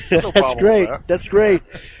in. That's great. That's great.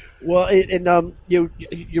 Well, and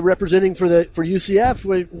you're representing for UCF.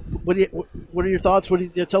 What are your thoughts?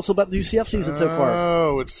 Tell us about the UCF season so far.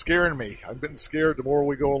 Oh, it's scaring me. I've been scared the more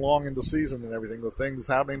we go along in the season and everything. The things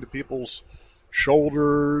happening to people's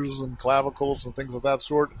shoulders and clavicles and things of that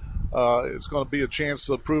sort. It's going to be a chance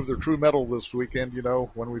to prove their true mettle this weekend.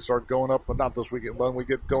 When we start going up, but not this weekend. When we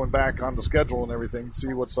get going back on the schedule and everything,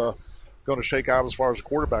 see what's going to shake out as far as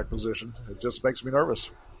quarterback position. It just makes me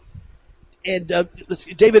nervous. And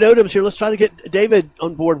David Odom's here. Let's try to get David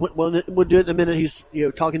on board. We'll do it in a minute. He's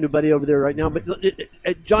talking to a buddy over there right now. But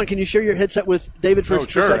John, can you share your headset with David for a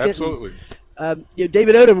second? Sure, absolutely.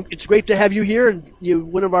 David Odom, it's great to have you here, and you're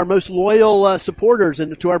one of our most loyal supporters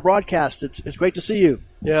and to our broadcast. It's great to see you.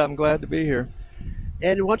 Yeah, I'm glad to be here.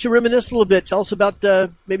 And why don't you reminisce a little bit? Tell us about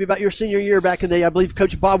maybe about your senior year back in I believe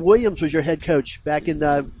Coach Bob Williams was your head coach back in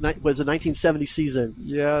the 1970 season.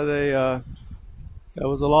 Yeah, that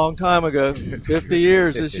was a long time ago, 50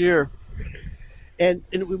 years this year. And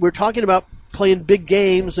we're talking about playing big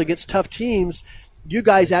games against tough teams. You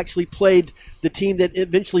guys actually played the team that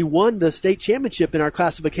eventually won the state championship in our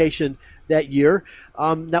classification that year.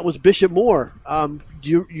 That was Bishop Moore.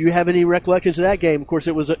 Do you have any recollections of that game? Of course,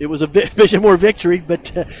 it was a Bishop Moore victory, but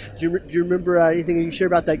do you remember anything you can share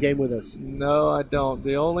about that game with us? No, I don't.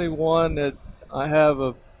 The only one that I have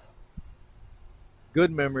a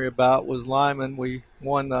good memory about was Lyman. We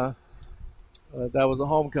won that was a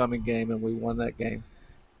homecoming game, and we won that game.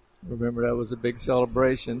 Remember, that was a big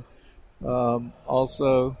celebration.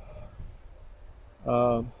 Also,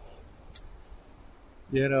 I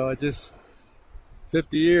just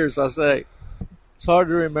 50 years, I say, it's hard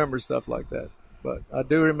to remember stuff like that, but I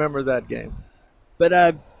do remember that game.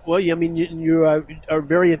 But well, you are a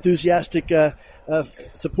very enthusiastic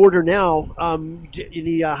supporter now.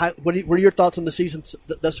 What are your thoughts on the season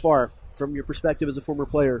thus far, from your perspective as a former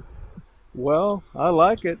player? Well, I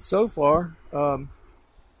like it so far. I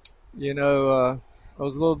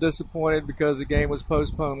was a little disappointed because the game was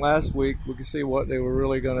postponed last week. We could see what they were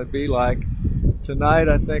really going to be like. Tonight,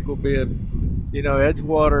 I think, will be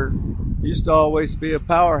Edgewater used to always be a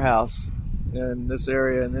powerhouse in this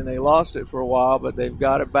area, and then they lost it for a while, but they've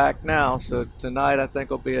got it back now. So tonight, I think,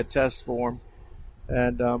 will be a test for them.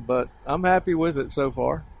 And but I'm happy with it so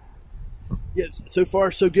far. Yes, so far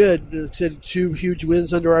so good. Said 2 huge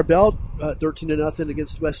wins under our belt, 13-0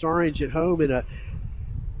 against West Orange at home, and a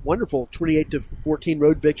wonderful 28-14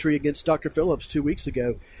 road victory against Dr. Phillips 2 weeks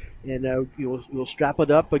ago. And we'll strap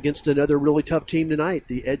it up against another really tough team tonight,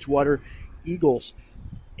 the Edgewater Eagles.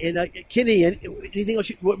 And Kenny, anything else?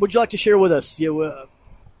 What would you like to share with us?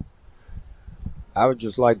 I would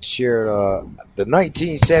just like to share the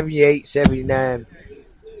 1978-79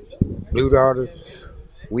 Blue Darter.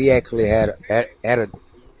 We actually had a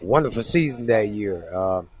wonderful season that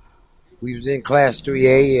year. We was in Class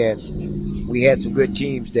 3A, and we had some good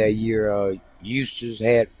teams that year. Eustis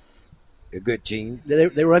had a good team.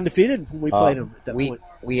 They were undefeated when we played them at that point.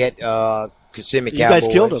 We had Kissimmee Cowboys. You guys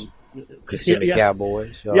killed them. Kissimmee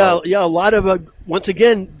Cowboys. A lot of once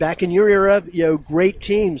again back in your era, great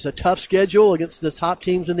teams, a tough schedule against the top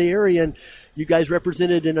teams in the area, and you guys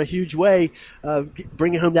represented in a huge way,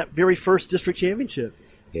 bringing home that very first district championship.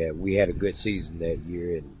 Yeah, we had a good season that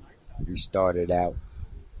year, and we started out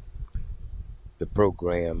the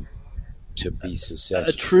program to be successful.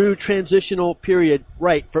 A true transitional period,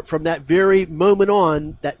 right, from that very moment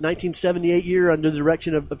on, that 1978 year under the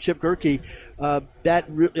direction of Chip Gerke,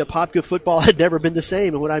 Apopka football had never been the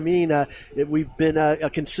same. And what I mean, we've been a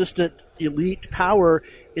consistent elite power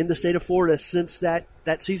in the state of Florida since that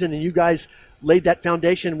season, and you guys laid that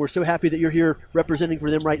foundation. We're so happy that you're here representing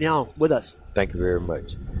for them right now with us. Thank you very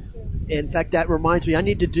much. In fact, that reminds me, we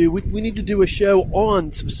need to do a show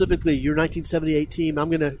on specifically your 1978 team. I'm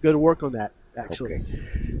going to go to work on that, actually. Okay.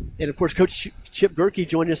 And of course, Coach Chip Gerke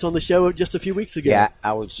joined us on the show just a few weeks ago. Yeah,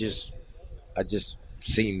 I just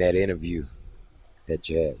seen that interview that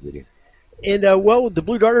you had with him. And, the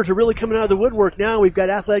Blue Darters are really coming out of the woodwork now. We've got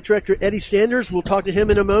Athletic Director Eddie Sanders. We'll talk to him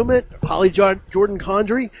in a moment. Holly Jordan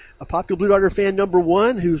Condry, Apopka Blue Darter fan number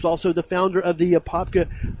 1, who's also the founder of the Apopka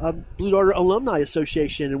Blue Darter Alumni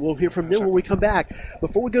Association. And we'll hear from them when we come back.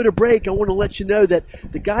 Before we go to break, I want to let you know that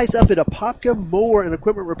the guys up at Apopka Mower and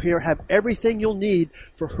Equipment Repair have everything you'll need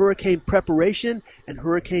for hurricane preparation and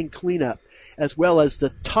hurricane cleanup, as well as the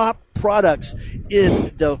top products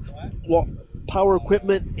in the power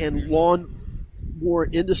equipment and lawn mower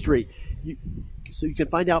industry. So you can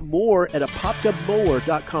find out more at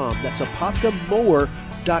apopkamower.com. That's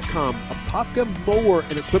apopkamower.com. Apopka Mower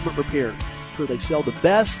and Equipment Repair. Sure, they sell the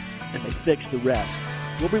best and they fix the rest.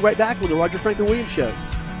 We'll be right back with the Roger Franklin Williams Show.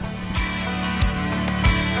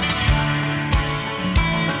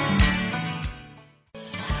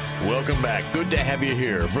 Welcome back. Good to have you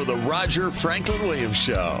here for the Roger Franklin Williams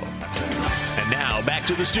Show. And now back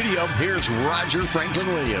to the studio. Here's Roger Franklin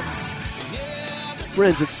Williams.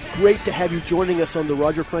 Friends, it's great to have you joining us on the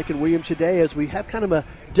Roger Franklin Williams today as we have kind of a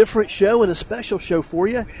different show and a special show for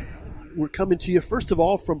you. We're coming to you, first of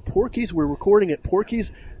all, from Porky's. We're recording at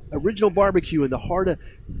Porky's Original Barbecue in the heart of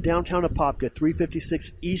downtown Apopka,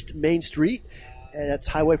 356 East Main Street. And that's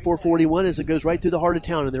Highway 441 as it goes right through the heart of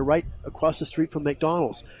town, and they're right across the street from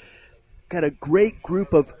McDonald's. Got a great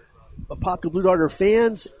group of Apopka Blue Darter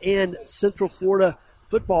fans and Central Florida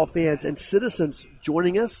football fans and citizens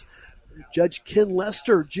joining us. Judge Ken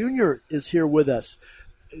Lester Jr. is here with us.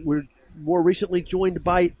 We're more recently joined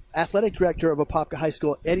by Athletic Director of Apopka High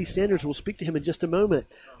School, Eddie Sanders. We'll speak to him in just a moment.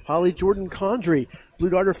 Holly Jordan Condry, Blue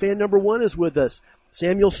Darter fan number 1, is with us.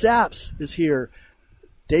 Samuel Saps is here.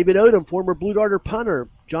 David Odom, former Blue Darter punter.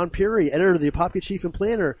 John Perry, editor of the Apopka Chief and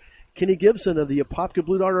Planner. Kenny Gibson of the Apopka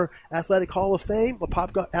Blue Darter Athletic Hall of Fame,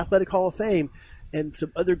 Apopka Athletic Hall of Fame, and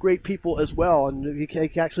some other great people as well. And you can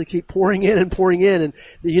actually keep pouring in. And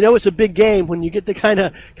it's a big game when you get the kind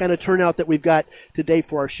of turnout that we've got today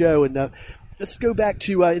for our show. And let's go back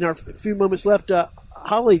to in our few moments left.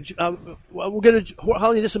 Holly, we'll get to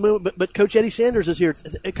Holly in just a moment, but Coach Eddie Sanders is here.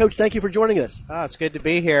 Coach, thank you for joining us. It's good to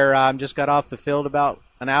be here. Just got off the field about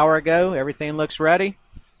an hour ago. Everything looks ready.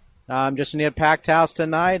 Just need a packed house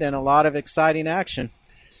tonight and a lot of exciting action.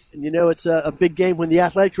 And it's a big game when the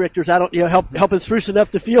athletic director's out, helping sprucing up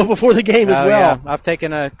the field before the game as well. Yeah. I've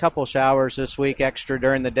taken a couple showers this week extra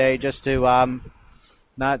during the day just to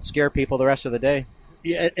not scare people the rest of the day.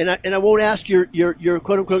 Yeah, and I won't ask your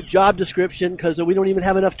quote unquote job description because we don't even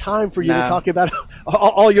have enough time for you to talk about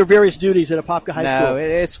all your various duties at Apopka High School. No,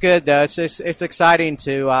 it's good though. It's exciting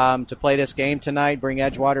to play this game tonight, bring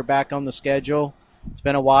Edgewater back on the schedule. It's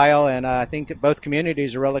been a while, and I think both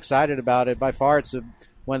communities are real excited about it. By far, it's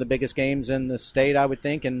one of the biggest games in the state, I would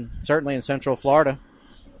think, and certainly in Central Florida.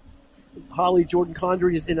 Holly Jordan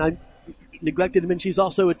Condry, and I neglected to mention she's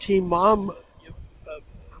also a team mom.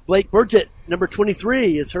 Blake Burgett, number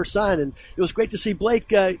 23, is her son, and it was great to see Blake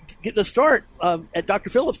get the start at Dr.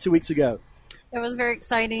 Phillips 2 weeks ago. It was very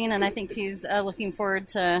exciting, and I think he's looking forward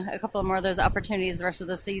to a couple more of those opportunities the rest of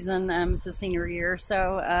the season. It's his senior year.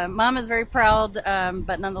 So Mom is very proud,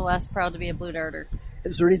 but nonetheless proud to be a Blue Darter.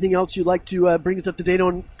 Is there anything else you'd like to bring us up to date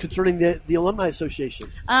on concerning the Alumni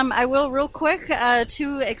Association? I will real quick.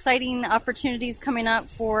 2 exciting opportunities coming up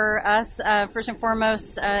for us. First and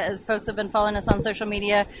foremost, as folks have been following us on social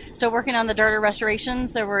media, still working on the Darter restoration,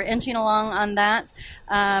 so we're inching along on that.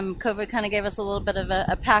 COVID kind of gave us a little bit of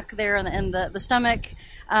a pack there in the stomach.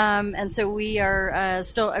 And so we are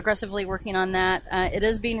still aggressively working on that. It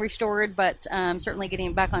is being restored, but certainly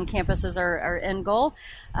getting back on campus is our end goal.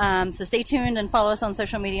 So stay tuned and follow us on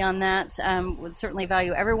social media on that. Would certainly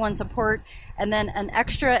value everyone's support. And then an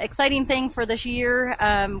extra exciting thing for this year,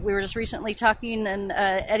 we were just recently talking, and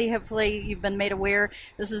Eddie, hopefully you've been made aware,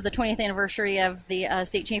 this is the 20th anniversary of the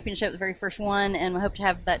state championship, the very first one, and we hope to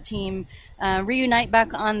have that team reunite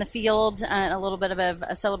back on the field, a little bit of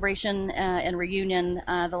a celebration and reunion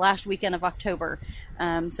the last weekend of October.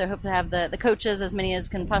 So hope to have the coaches, as many as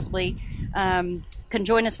can possibly can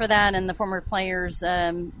join us for that, and the former players,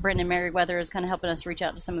 Brendan Merriweather is kind of helping us reach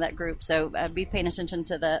out to some of that group. So be paying attention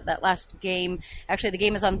to that last game. Actually, the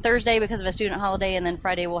game is on Thursday because of a student holiday, and then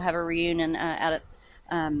Friday we'll have a reunion at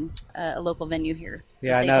a local venue here.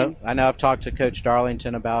 Yeah, I know. I've talked to Coach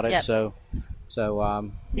Darlington about it. Yep. So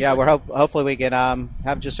we're hopefully we can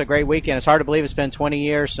have just a great weekend. It's hard to believe it's been 20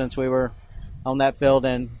 years since we were on that field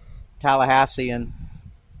in Tallahassee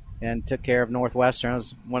and took care of Northwestern. It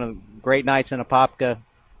was one of the great nights in Apopka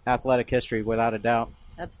athletic history, without a doubt.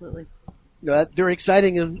 Absolutely. Very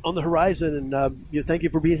exciting and on the horizon, and thank you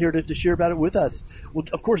for being here to share about it with us. Well,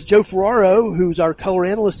 of course, Joe Ferraro, who's our color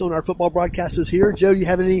analyst on our football broadcast, is here. Joe, do you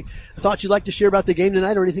have any thoughts you'd like to share about the game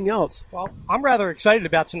tonight or anything else? Well, I'm rather excited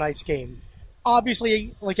about tonight's game.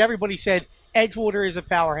 Obviously, like everybody said, Edgewater is a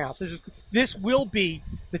powerhouse. This will be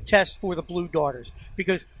the test for the Blue Darters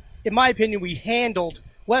because, in my opinion, we handled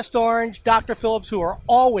West Orange, Dr. Phillips, who are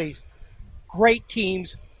always great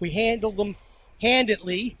teams. We handled them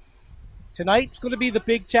handedly. Tonight's going to be the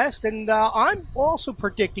big test, and I'm also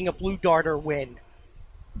predicting a Blue Darter win.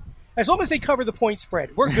 As long as they cover the point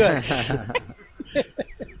spread, we're good.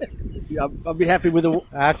 I'll be happy with a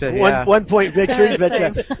 1 point victory.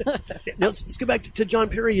 But let's go back to John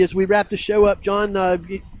Perry as we wrap the show up. John,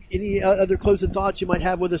 any other closing thoughts you might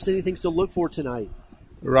have with us? Anything to look for tonight?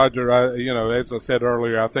 Roger, as I said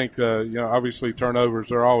earlier, I think obviously turnovers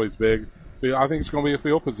are always big. I think it's going to be a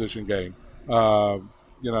field position game.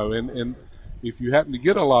 And if you happen to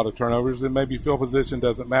get a lot of turnovers, then maybe field position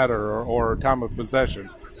doesn't matter or time of possession.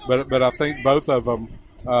 But I think both of them,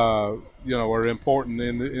 are important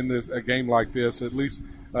in a game like this. At least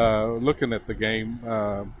looking at the game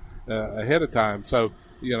ahead of time. So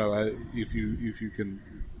if you can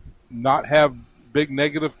not have big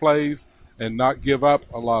negative plays and not give up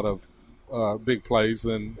a lot of big plays,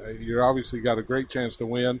 then you're obviously got a great chance to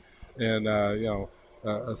win. And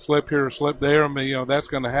a slip here, a slip there, that's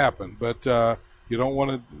going to happen. But you don't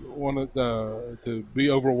want it to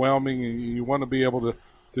be overwhelming, and you want to be able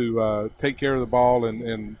to take care of the ball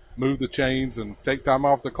and move the chains and take time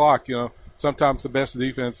off the clock. Sometimes the best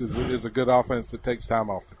defense is a good offense that takes time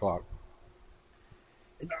off the clock.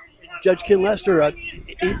 Judge Ken Lester,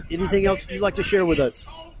 anything else you'd like to share with us?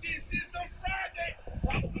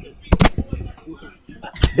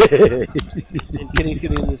 And Kenny's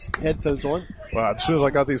getting his headphones on. Well, as soon as I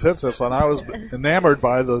got these headsets on, I was enamored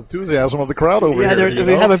by the enthusiasm of the crowd over here. Yeah,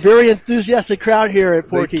 we have a very enthusiastic crowd here at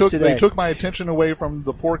Porky's today. They took my attention away from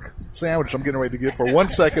the pork sandwich I'm getting ready to get for 1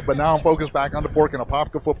 second, but now I'm focused back on the pork and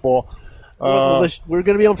Apopka football. We're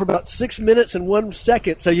going to be on for about 6 minutes and 1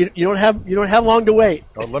 second, so you don't have long to wait.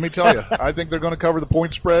 Let me tell you, I think they're going to cover the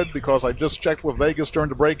point spread because I just checked with Vegas during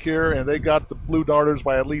the break here, and they got the Blue Darters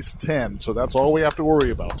by at least 10. So that's all we have to worry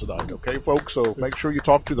about tonight, okay, folks? So make sure you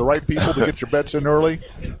talk to the right people to get your bets in early.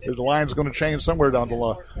 The line's going to change somewhere down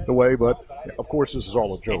the way, but of course this is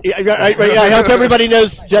all a joke. I hope everybody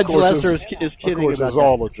knows Judge Lester is kidding. Of course, about it's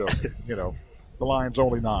all a joke. The line's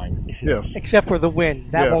only 9. Yes. Except for the win.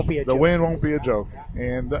 That won't be a joke. The win won't be a joke.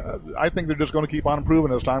 And I think they're just going to keep on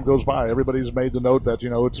improving as time goes by. Everybody's made the note that,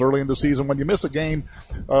 it's early in the season. When you miss a game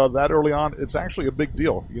that early on, it's actually a big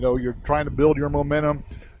deal. You're trying to build your momentum.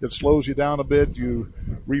 It slows you down a bit. You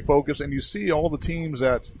refocus. And you see all the teams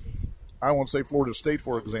that, I won't say Florida State,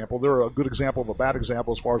 for example. They're a good example of a bad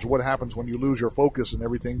example as far as what happens when you lose your focus and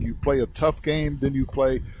everything. You play a tough game, then you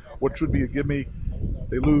play what should be a gimme.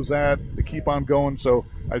 They lose that. They keep on going. So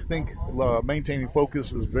I think maintaining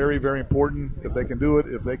focus is very, very important. If they can do it,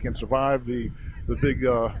 if they can survive the big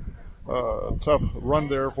tough run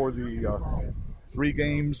there for the 3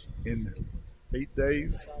 games in 8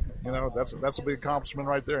 days, that's a big accomplishment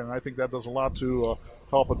right there. And I think that does a lot to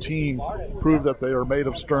help a team prove that they are made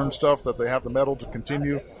of stern stuff, that they have the mettle to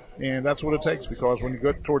continue. And that's what it takes, because when you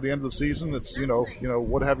get toward the end of the season, it's,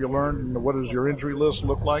 what have you learned and what does your injury list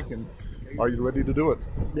look like, and are you ready to do it?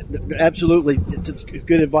 Absolutely. It's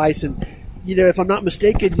good advice. And, if I'm not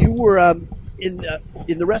mistaken, you were in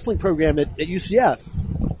the wrestling program at UCF.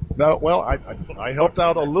 No, well, I helped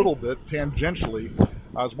out a little bit tangentially.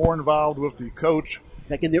 I was more involved with the coach.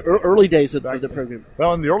 Back in the early days of the program.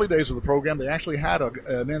 Well, in the early days of the program, they actually had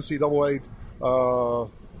an NCAA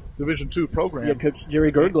Division II program. Yeah, Coach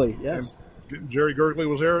Jerry Gergley, yes. And Jerry Gergley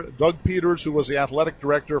was there. Doug Peters, who was the athletic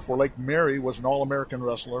director for Lake Mary, was an All-American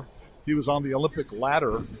wrestler. He was on the Olympic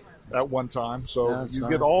ladder at one time. So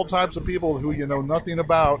get all types of people who you know nothing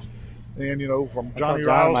about. And, from Johnny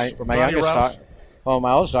Rouse.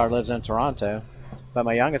 My oldest daughter lives in Toronto, but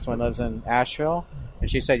my youngest one lives in Asheville. And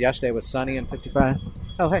she said yesterday was sunny and 55.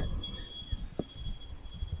 Oh, hey.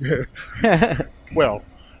 Well,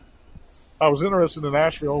 I was interested in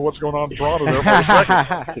Asheville and what's going on in Toronto there for a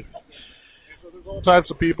second. So there's all types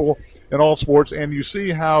of people in all sports, and you see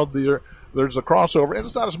how there's a crossover. And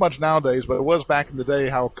it's not as much nowadays, but it was back in the day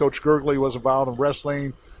how Coach Gergley was involved in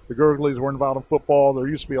wrestling. The Gergleys were involved in football. There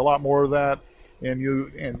used to be a lot more of that.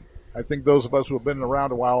 And I think those of us who have been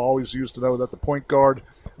around a while always used to know that the point guard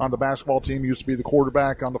on the basketball team used to be the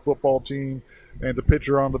quarterback on the football team, and the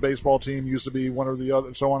pitcher on the baseball team used to be one or the other,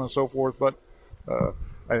 and so on and so forth. But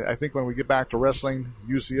I think when we get back to wrestling,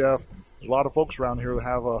 UCF, there's a lot of folks around here that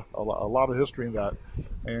have a lot of history in that.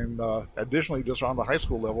 And additionally, just on the high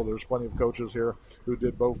school level, there's plenty of coaches here who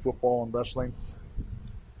did both football and wrestling.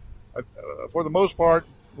 For the most part,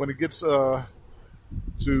 when it gets to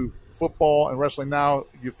football and wrestling now,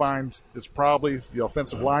 you find it's probably the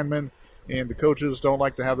offensive linemen, and the coaches don't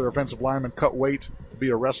like to have their offensive linemen cut weight to be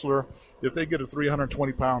a wrestler. If they get a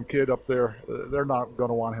 320-pound kid up there, they're not going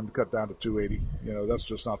to want him to cut down to 280. That's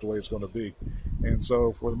just not the way it's going to be. And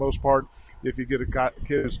so for the most part, if you get a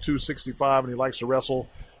kid who's 265 and he likes to wrestle,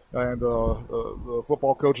 and the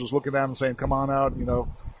football coach is looking at him and saying, come on out,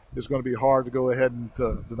 it's going to be hard to go ahead and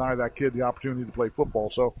deny that kid the opportunity to play football.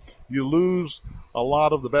 So you lose a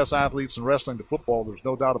lot of the best athletes in wrestling to football. There's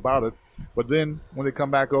no doubt about it. But then when they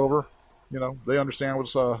come back over, they understand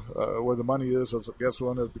what's where the money is. I guess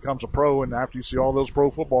when it becomes a pro, and after you see all those pro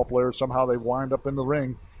football players, somehow they wind up in the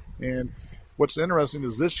ring. And what's interesting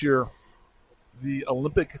is this year, the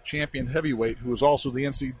Olympic champion heavyweight, who is also the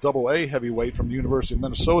NCAA heavyweight from the University of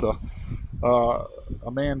Minnesota, a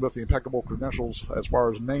man with the impeccable credentials as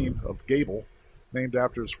far as name of Gable, named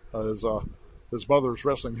after his mother's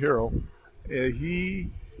wrestling hero. He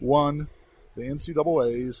won the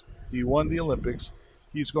NCAAs. He won the Olympics.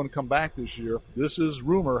 He's going to come back this year. This is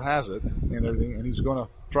rumor has it and everything, and he's going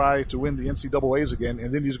to try to win the NCAAs again,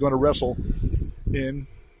 and then he's going to wrestle in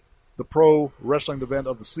the pro wrestling event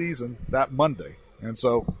of the season that Monday. And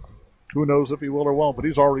so who knows if he will or won't, but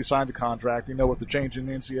he's already signed a contract. With the change in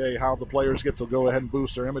the NCAA, how the players get to go ahead and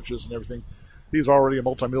boost their images and everything, he's already a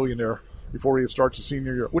multimillionaire before he starts his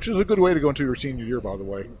senior year, which is a good way to go into your senior year, by the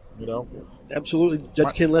way. Absolutely.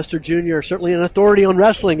 Judge Ken Lester Jr., certainly an authority on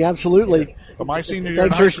wrestling, absolutely. But my senior year in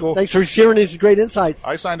high school. Thanks for sharing these great insights.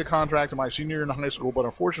 I signed a contract in my senior year in high school, but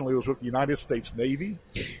unfortunately it was with the United States Navy.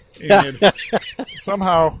 And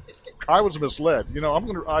somehow I was misled.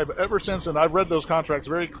 Ever since then, I've read those contracts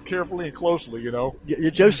very carefully and closely,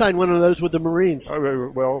 Joe signed one of those with the Marines.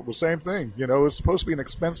 Well, the same thing. It's supposed to be an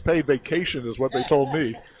expense-paid vacation is what they told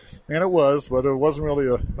me. And it was, but it wasn't really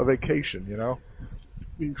a vacation,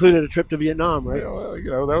 included a trip to Vietnam, right?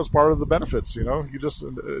 That was part of the benefits. You just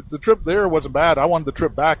the trip there wasn't bad. I wanted the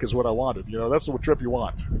trip back is what I wanted. That's the trip you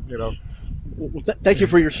want. Well, thank you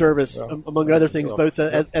for your service, among other things, both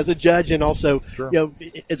as a judge and also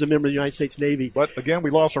as a member of the United States Navy. But again,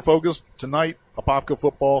 we lost our focus tonight. Apopka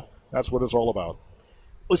football. That's what it's all about.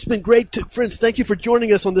 Well, it's been great. Friends, thank you for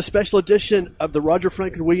joining us on this special edition of the Roger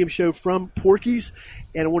Franklin Williams Show from Porky's.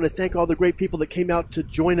 And I want to thank all the great people that came out to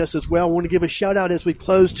join us as well. I want to give a shout-out as we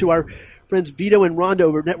close to our friends Vito and Rondo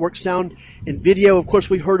over Network Sound and Video. Of course,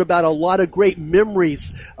 we heard about a lot of great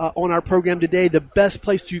memories on our program today. The best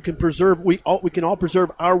place you can preserve, we can all preserve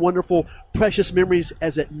our wonderful, precious memories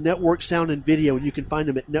as at Network Sound and Video, and you can find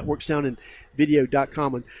them at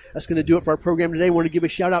networksoundandvideo.com. And that's going to do it for our program today. I want to give a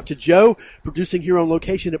shout-out to Joe, producing here on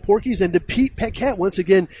location at Porky's, and to Pete Paquette once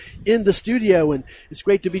again in the studio. And it's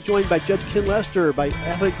great to be joined by Judge Ken Lester, by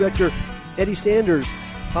Athletic Director Eddie Sanders,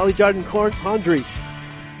 Holly Jordan-Condry,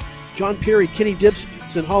 John Perry, Kenny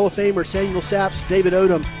Dibson, Hall of Famer Samuel Saps, David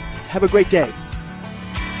Odom. Have a great day.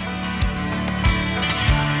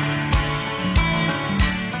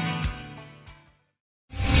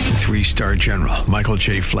 Three-star General Michael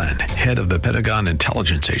J. Flynn, head of the Pentagon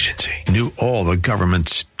Intelligence Agency, knew all the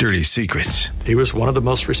government's dirty secrets. He was one of the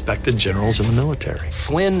most respected generals in the military.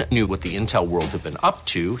 Flynn knew what the intel world had been up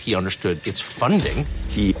to. He understood its funding.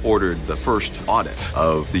 He ordered the first audit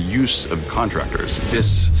of the use of contractors.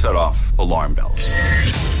 This set off alarm bells.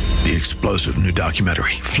 The explosive new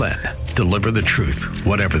documentary, Flynn, Deliver the Truth,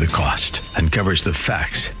 Whatever the Cost, uncovers the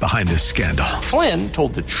facts behind this scandal. Flynn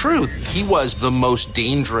told the truth. He was the most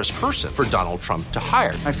dangerous person for Donald Trump to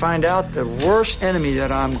hire. I find out the worst enemy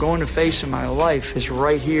that I'm going to face in my life is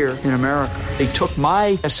right here in America. They took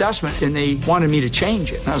my assessment and they wanted me to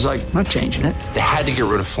change it. And I was like, I'm not changing it. They had to get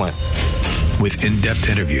rid of Flynn. With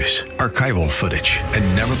in-depth interviews, archival footage,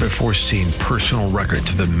 and never-before-seen personal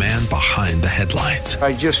records of the man behind the headlines.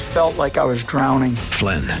 I just felt like I was drowning.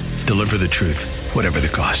 Flynn, Deliver the Truth, Whatever the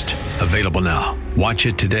Cost. Available now. Watch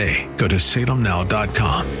it today. Go to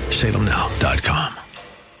salemnow.com. salemnow.com.